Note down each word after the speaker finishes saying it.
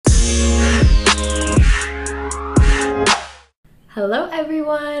Hello,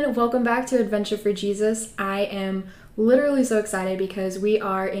 everyone. Welcome back to Adventure for Jesus. I am literally so excited because we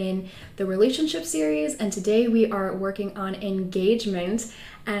are in the relationship series, and today we are working on engagement.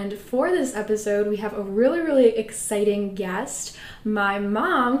 And for this episode, we have a really exciting guest, my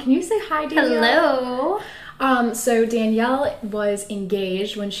mom. Can you say hi, Danielle? Hello. So Danielle was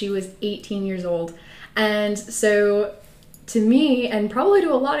engaged when she was 18 years old, and so to me, and probably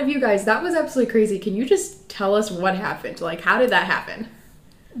to a lot of you guys, that was absolutely crazy. Can you just tell us what happened? Like, how did that happen?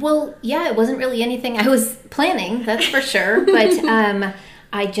 Well, yeah, it wasn't really anything I was planning, that's for sure. But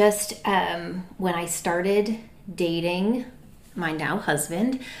I just, when I started dating my now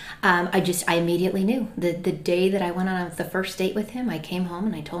husband, I immediately knew. The day that I went on the first date with him, I came home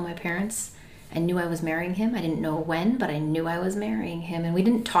and I told my parents I knew I was marrying him. I didn't know when, but I knew I was marrying him. And we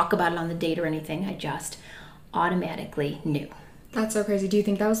didn't talk about it on the date or anything. I just automatically knew. That's so crazy. Do you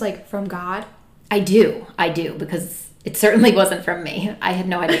think that was like from God? I do, because it certainly wasn't from me. I had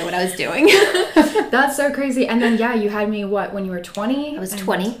no idea what I was doing. That's so crazy. And then, yeah, you had me, when you were 20? I was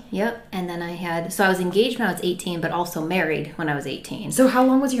 20, yep. And then I was engaged when I was 18, but also married when I was 18. So how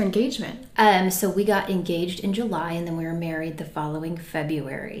long was your engagement? So we got engaged in July, and then we were married the following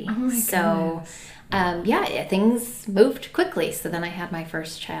February. Oh my goodness. Things moved quickly. So then I had my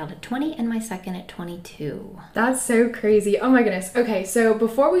first child at 20 and my second at 22. That's so crazy. Oh my goodness. Okay, so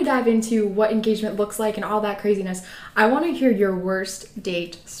before we dive into what engagement looks like and all that craziness, I want to hear your worst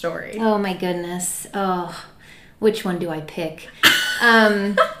date story. Oh my goodness. Oh, which one do I pick?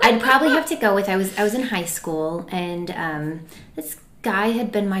 I'd probably have to go with, I was in high school, and this guy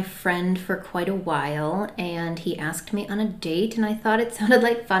had been my friend for quite a while, and he asked me on a date, and I thought it sounded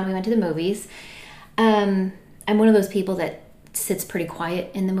like fun. We went to the movies. I'm one of those people that sits pretty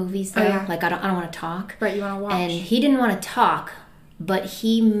quiet in the movies, though. Oh, yeah. Like, I don't want to talk. Right, you want to watch. And he didn't want to talk, but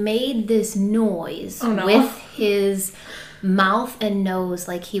he made this noise with his mouth and nose,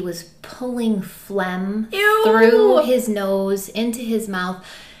 like he was pulling phlegm Ew. through his nose into his mouth.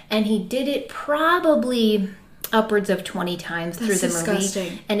 And he did it probably upwards of 20 times through the disgusting.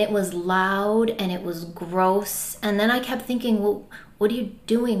 movie. And it was loud and it was gross. And then I kept thinking, well, what are you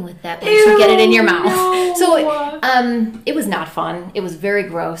doing with that once you get it in your mouth? No. So it was not fun. It was very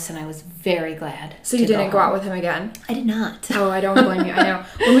gross, and I was very glad. So you didn't go out with him again? I did not. Oh, I don't blame you. I know.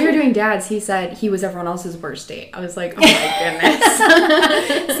 When we were doing dads, he said he was everyone else's worst date. I was like, oh my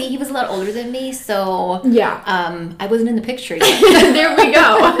goodness. See, he was a lot older than me, so yeah. I wasn't in the picture yet. There we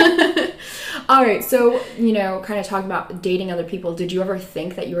go. All right, so, kind of talking about dating other people, did you ever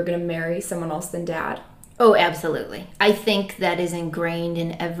think that you were going to marry someone else than dad? Oh, absolutely. I think that is ingrained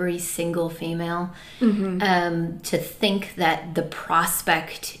in every single female, to think that the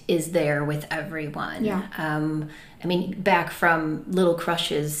prospect is there with everyone. Yeah. Back from little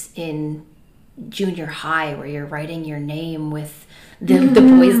crushes in junior high where you're writing your name with the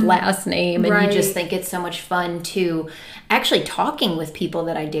boy's last name, and you just think it's so much fun to actually talking with people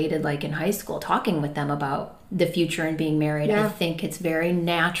that I dated, like in high school, talking with them about the future and being married. Yeah. I think it's very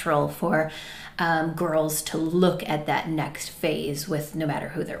natural for girls to look at that next phase with no matter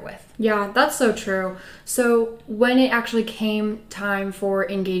who they're with. Yeah, that's so true. So when it actually came time for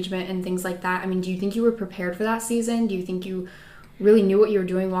engagement and things like that, do you think you were prepared for that season? Do you think you really knew what you were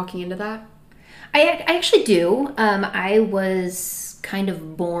doing walking into that? I actually do. I was kind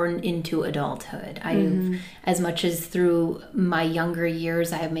of born into adulthood. As much as through my younger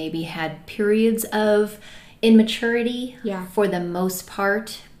years, I have maybe had periods of immaturity. Yeah. For the most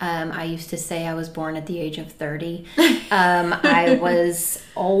part. I used to say I was born at the age of 30. I was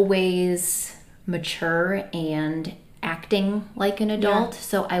always mature and acting like an adult,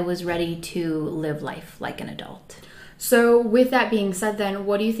 so I was ready to live life like an adult. So with that being said then,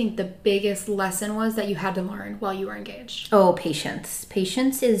 what do you think the biggest lesson was that you had to learn while you were engaged? Oh, patience.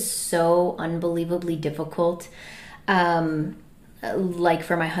 Patience is so unbelievably difficult. Like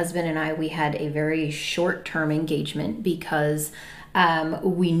for my husband and I, we had a very short-term engagement because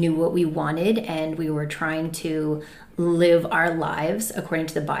we knew what we wanted, and we were trying to live our lives according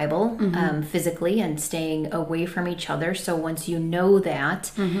to the Bible, physically, and staying away from each other. So once you know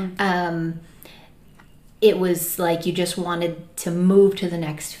that, it was like you just wanted to move to the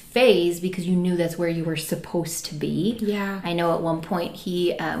next phase because you knew that's where you were supposed to be. Yeah. I know at one point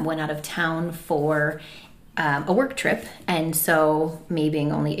he went out of town for a work trip, and so me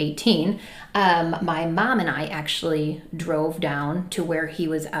being only 18, my mom and I actually drove down to where he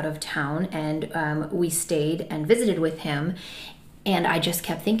was out of town, and we stayed and visited with him, and I just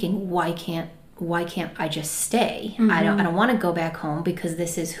kept thinking, why can't why can't I just stay? I don't want to go back home because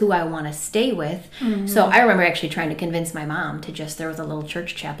this is who I want to stay with. So I remember actually trying to convince my mom to just, there was a little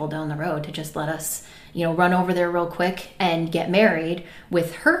church chapel down the road, to just let us, run over there real quick and get married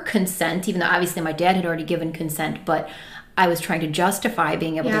with her consent, even though obviously my dad had already given consent, but I was trying to justify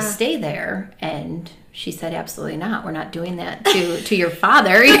being able to stay there. And she said, absolutely not. We're not doing that to your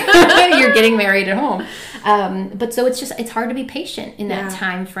father. You're getting married at home. But so it's hard to be patient in that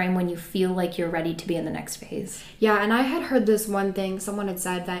time frame when you feel like you're ready to be in the next phase. Yeah, and I had heard this one thing. Someone had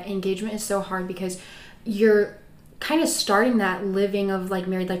said that engagement is so hard because you're kind of starting that living of like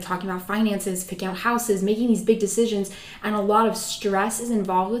married, like talking about finances, picking out houses, making these big decisions, and a lot of stress is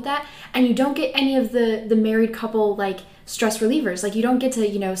involved with that. And you don't get any of the married couple like stress relievers. Like you don't get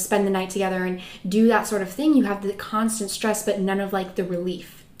to, spend the night together and do that sort of thing. You have the constant stress, but none of like the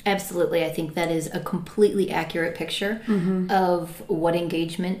relief. Absolutely. I think that is a completely accurate picture of what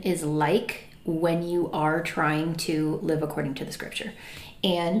engagement is like when you are trying to live according to the scripture.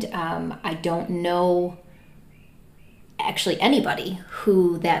 And I don't know actually anybody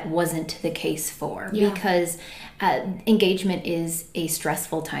who that wasn't the case for, because engagement is a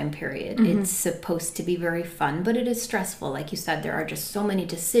stressful time period. It's supposed to be very fun, but it is stressful. Like you said, there are just so many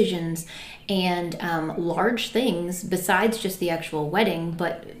decisions and large things besides just the actual wedding,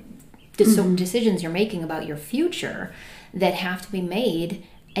 but decisions you're making about your future that have to be made,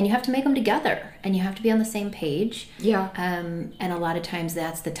 and you have to make them together, and you have to be on the same page. And a lot of times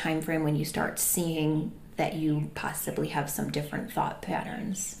that's the time frame when you start seeing that you possibly have some different thought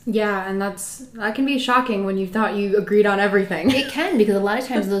patterns. Yeah, and that can be shocking when you thought you agreed on everything. It can, because a lot of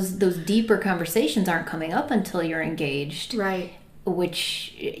times those deeper conversations aren't coming up until you're engaged. Right.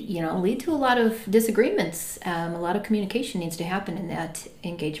 Which, lead to a lot of disagreements. A lot of communication needs to happen in that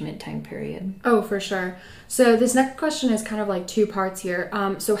engagement time period. Oh, for sure. So this next question is kind of like two parts here.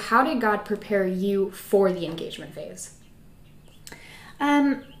 So how did God prepare you for the engagement phase?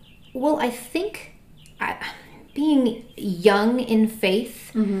 Well, I think being young in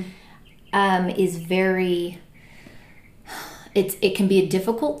faith is very... It can be a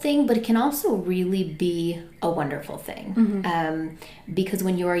difficult thing, but it can also really be a wonderful thing. Because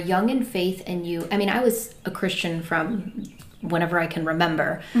when you are young in faith and I was a Christian from whenever I can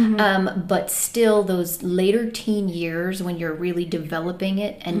remember, but still those later teen years when you're really developing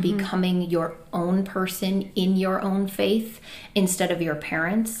it and becoming your own person in your own faith instead of your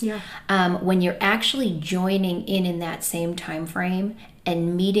parents, when you're actually joining in that same time frame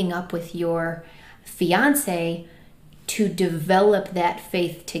and meeting up with your fiance to develop that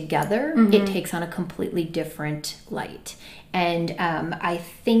faith together, it takes on a completely different light. And I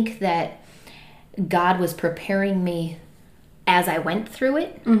think that God was preparing me as I went through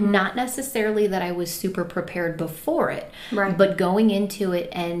it, not necessarily that I was super prepared before it, but going into it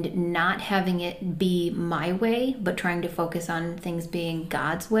and not having it be my way, but trying to focus on things being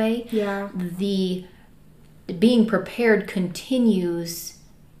God's way. The being prepared continues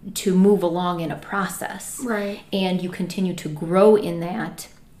to move along in a process. And you continue to grow in that.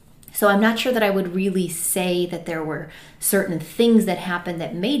 So I'm not sure that I would really say that there were certain things that happened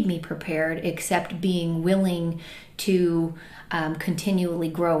that made me prepared, except being willing to continually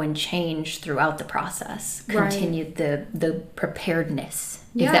grow and change throughout the process. Continue the preparedness,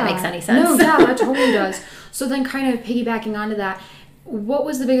 if that makes any sense. No, that totally does. So then kind of piggybacking onto that, what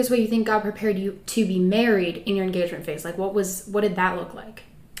was the biggest way you think God prepared you to be married in your engagement phase? Like what did that look like?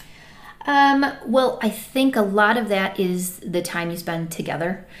 Well, I think a lot of that is the time you spend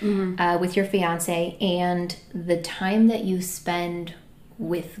together with your fiance and the time that you spend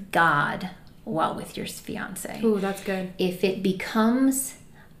with God while with your fiance. Ooh, that's good. If it becomes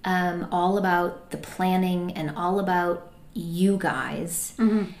all about the planning and all about you guys,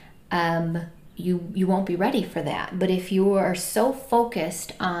 you won't be ready for that. But if you are so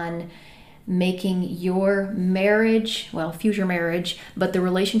focused on making your marriage, future marriage, but the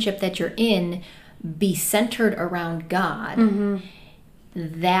relationship that you're in be centered around God,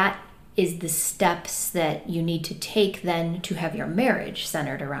 that is the steps that you need to take then to have your marriage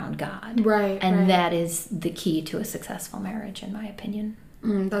centered around God. And that is the key to a successful marriage, in my opinion.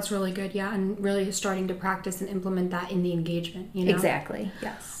 That's really good, and really starting to practice and implement that in the engagement, Exactly,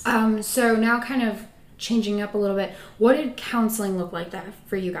 yes. So now kind of changing up a little bit, what did counseling look like that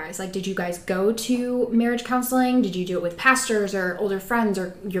for you guys? Like, did you guys go to marriage counseling? Did you do it with pastors or older friends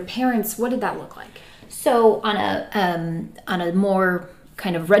or your parents? What did that look like? So on a more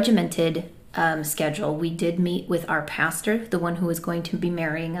kind of regimented schedule, we did meet with our pastor, the one who was going to be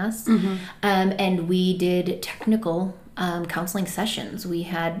marrying us, and we did technical counseling sessions. We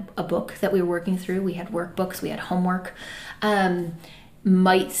had a book that we were working through. We had workbooks. We had homework.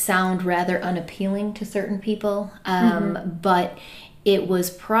 might sound rather unappealing to certain people, but it was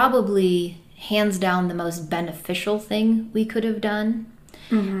probably hands down the most beneficial thing we could have done.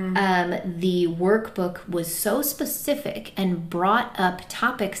 The workbook was so specific and brought up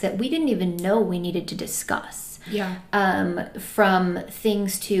topics that we didn't even know we needed to discuss. Yeah. From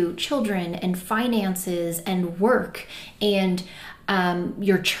things to children and finances and work and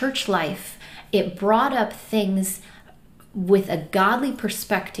your church life. It brought up things with a godly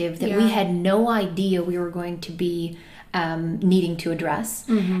perspective that we had no idea we were going to be needing to address.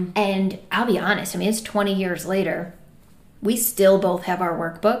 And I'll be honest, I mean, it's 20 years later. We still both have our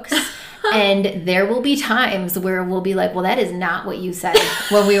workbooks. And there will be times where we'll be like, well, that is not what you said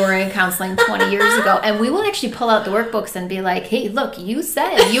when we were in counseling 20 years ago. And we will actually pull out the workbooks and be like, hey, look, you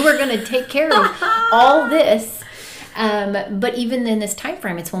said you were going to take care of all this. But even in this time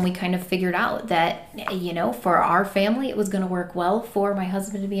frame, it's when we kind of figured out that, you know, for our family, it was going to work well for my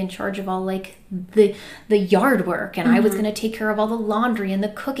husband to be in charge of all like the yard work, and I was going to take care of all the laundry and the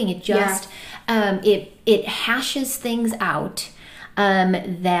cooking. It just it hashes things out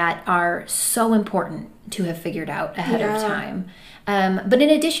that are so important to have figured out ahead of time. But in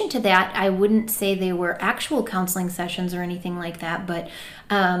addition to that, I wouldn't say they were actual counseling sessions or anything like that, but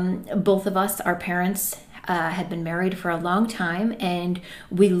both of us, our parents, had been married for a long time, and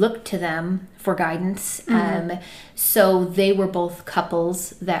we looked to them for guidance. So they were both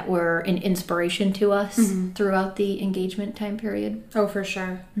couples that were an inspiration to us throughout the engagement time period. Oh, for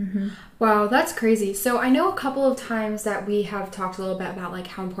sure. Wow, that's crazy. So I know a couple of times that we have talked a little bit about like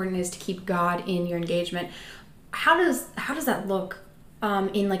how important it is to keep God in your engagement. How does that look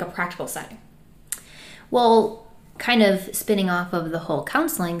in like a practical setting? Well, kind of spinning off of the whole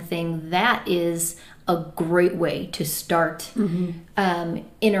counseling thing, that is a great way to start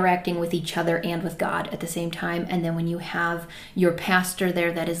interacting with each other and with God at the same time. And then when you have your pastor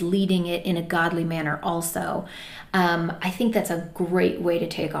there that is leading it in a godly manner also, I think that's a great way to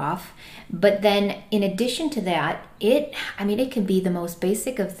take off. But then in addition to that, it can be the most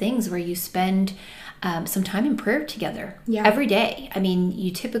basic of things where you spend some time in prayer together every day. I mean,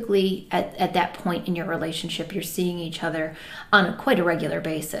 you typically at that point in your relationship, you're seeing each other on quite a regular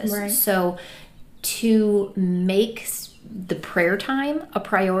basis. Right. So to make the prayer time a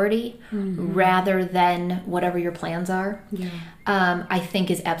priority rather than whatever your plans are, I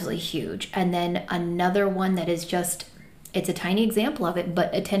think is absolutely huge. And then another one that is just, it's a tiny example of it, but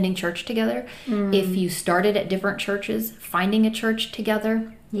attending church together. If you started at different churches, finding a church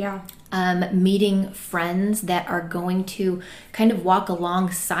together. Meeting friends that are going to kind of walk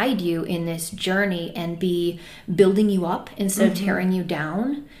alongside you in this journey and be building you up instead of tearing you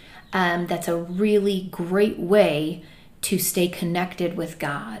down. That's a really great way to stay connected with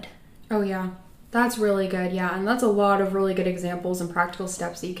God. Oh, yeah. That's really good. Yeah. And that's a lot of really good examples and practical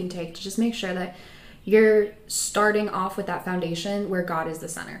steps that you can take to just make sure that you're starting off with that foundation where God is the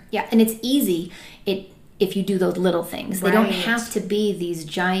center. Yeah. And it's easy if you do those little things. They don't have to be these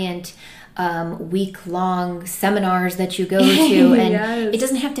giant week-long seminars that you go to. And it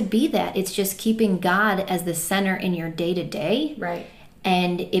doesn't have to be that. It's just keeping God as the center in your day-to-day. Right.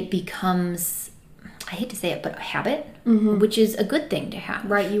 And it becomes, I hate to say it, but a habit, which is a good thing to have.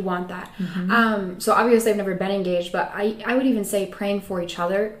 Right, you want that. So obviously I've never been engaged, but I would even say praying for each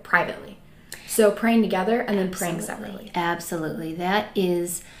other privately. So praying together and then praying separately. Absolutely. That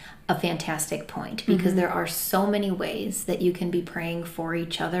is a fantastic point, because there are so many ways that you can be praying for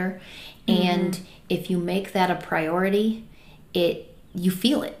each other. And if you make that a priority, you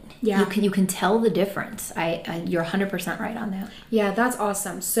feel it. Yeah. You can tell the difference. You're 100% right on that. Yeah, that's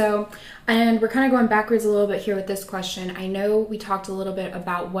awesome. So, and we're kind of going backwards a little bit here with this question. I know we talked a little bit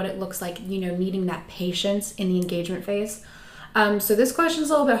about what it looks like, needing that patience in the engagement phase. So this question is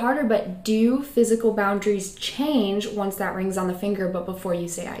a little bit harder, but do physical boundaries change once that ring's on the finger, but before you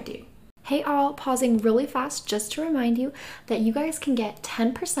say I do? Hey all, pausing really fast just to remind you that you guys can get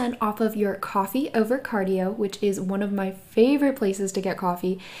 10% off of your coffee over cardio, which is one of my favorite places to get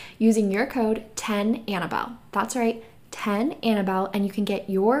coffee, using your code 10Annabelle. That's right, 10Annabelle, and you can get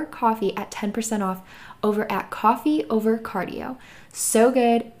your coffee at 10% off over at Coffee Over Cardio. So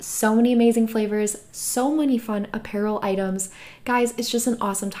good, so many amazing flavors, so many fun apparel items. Guys, it's just an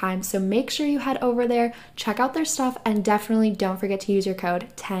awesome time. So make sure you head over there, check out their stuff, and definitely don't forget to use your code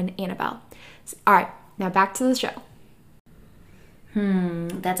 10Annabelle. All right, now back to the show.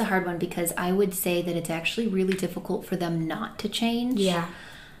 That's a hard one, because I would say that it's actually really difficult for them not to change. Yeah.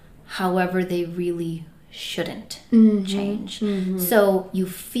 However, they really shouldn't change. So you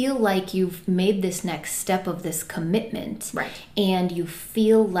feel like you've made this next step of this commitment, right? And you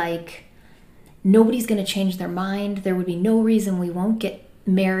feel like nobody's going to change their mind. There would be no reason we won't get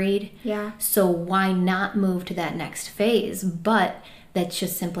married. Yeah. So why not move to that next phase? But that's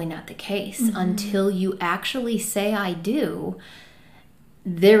just simply not the case. Until you actually say I do,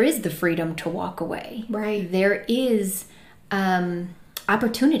 there is the freedom to walk away. Right. There is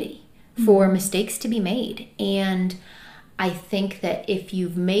opportunity for mistakes to be made. And I think that if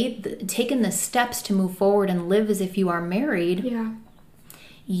you've taken the steps to move forward and live as if you are married, Yeah.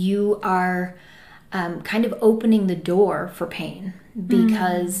 you are kind of opening the door for pain,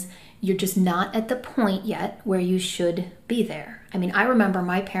 because you're just not at the point yet where you should be there. I mean, I remember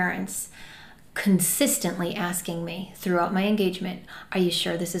my parents consistently asking me throughout my engagement, are you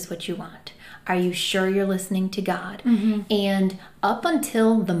sure this is what you want? Are you sure you're listening to God? And up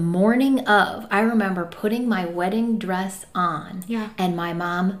until the morning of, I remember putting my wedding dress on, Yeah. and my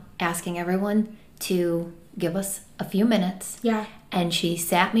mom asking everyone to give us a few minutes. Yeah. And she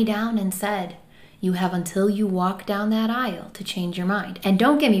sat me down and said, you have until you walk down that aisle to change your mind. And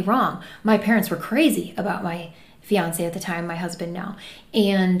don't get me wrong, my parents were crazy about my fiance at the time, my husband now.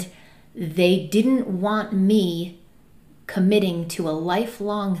 And they didn't want me committing to a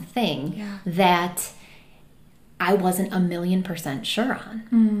lifelong thing Yeah. that I wasn't 1,000,000% sure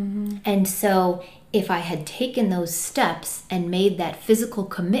on. And so if I had taken those steps and made that physical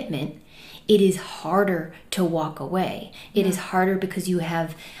commitment, it is harder to walk away. It is harder because you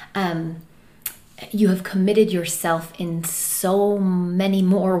have committed yourself in so many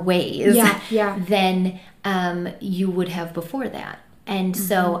more ways than you would have before that. And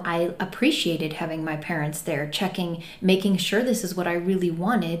so I appreciated having my parents there, checking, making sure this is what I really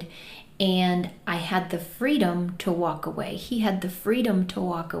wanted. And I had the freedom to walk away. He had the freedom to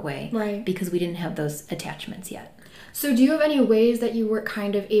walk away. Right. Because we didn't have those attachments yet. So do you have any ways that you were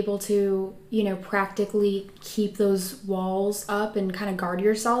kind of able to, practically keep those walls up and kind of guard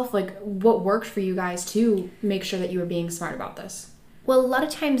yourself? Like, what worked for you guys to make sure that you were being smart about this? Well, a lot of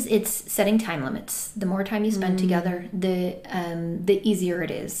times it's setting time limits. The more time you spend together, the easier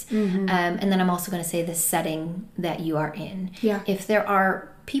it is. And then I'm also going to say the setting that you are in. Yeah. If there are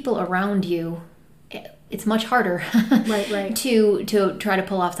people around you, it's much harder Right. to try to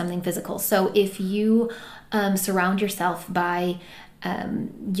pull off something physical. So if you surround yourself by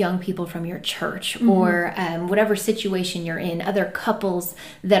young people from your church or whatever situation you're in, other couples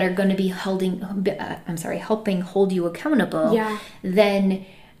that are going to be helping hold you accountable, then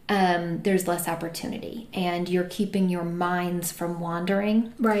there's less opportunity and you're keeping your minds from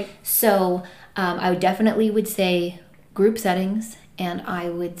wandering. Right. So I definitely would say group settings, and I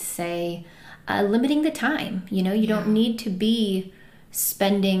would say limiting the time. You don't need to be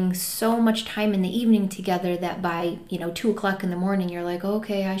spending so much time in the evening together that by 2:00 in the morning you're like,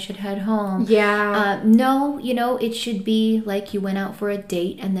 okay, I should head home. No, it should be like you went out for a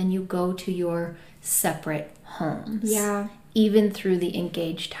date and then you go to your separate homes, even through the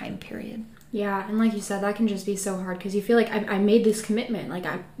engaged time period. And like you said, that can just be so hard because you feel like I made this commitment, like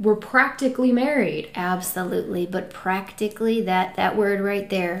we're practically married. Absolutely. But practically, that word right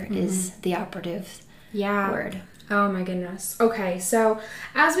there is the operative word. Oh my goodness. Okay, so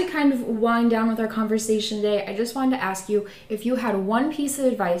as we kind of wind down with our conversation today, I just wanted to ask you if you had one piece of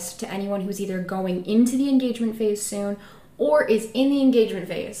advice to anyone who's either going into the engagement phase soon or is in the engagement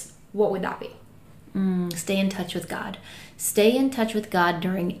phase, what would that be? Stay in touch with God. Stay in touch with God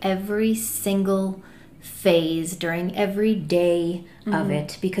during every single phase, during every day of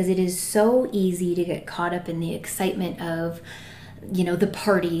it, because it is so easy to get caught up in the excitement of the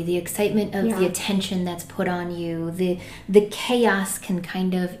party, the excitement of the attention that's put on you, the chaos can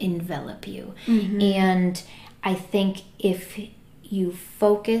kind of envelop you. And I think if you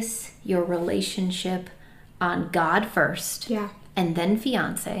focus your relationship on God first, and then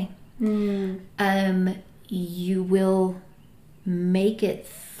fiance, you will make it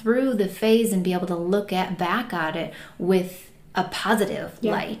through the phase and be able to look back at it with a positive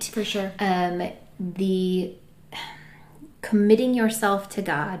light. For sure. The committing yourself to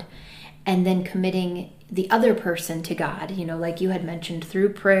God and then committing the other person to God, like you had mentioned, through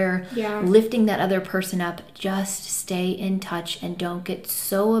prayer, lifting that other person up. Just stay in touch and don't get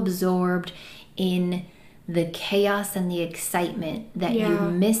so absorbed in the chaos and the excitement that you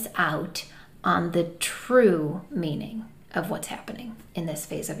miss out on the true meaning of what's happening in this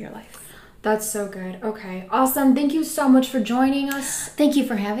phase of your life. That's so good. Okay, awesome. Thank you so much for joining us. Thank you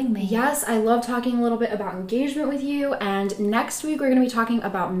for having me. Yes, I love talking a little bit about engagement with you. And next week, we're going to be talking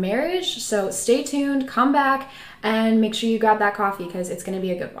about marriage. So stay tuned, come back, and make sure you grab that coffee because it's going to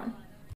be a good one.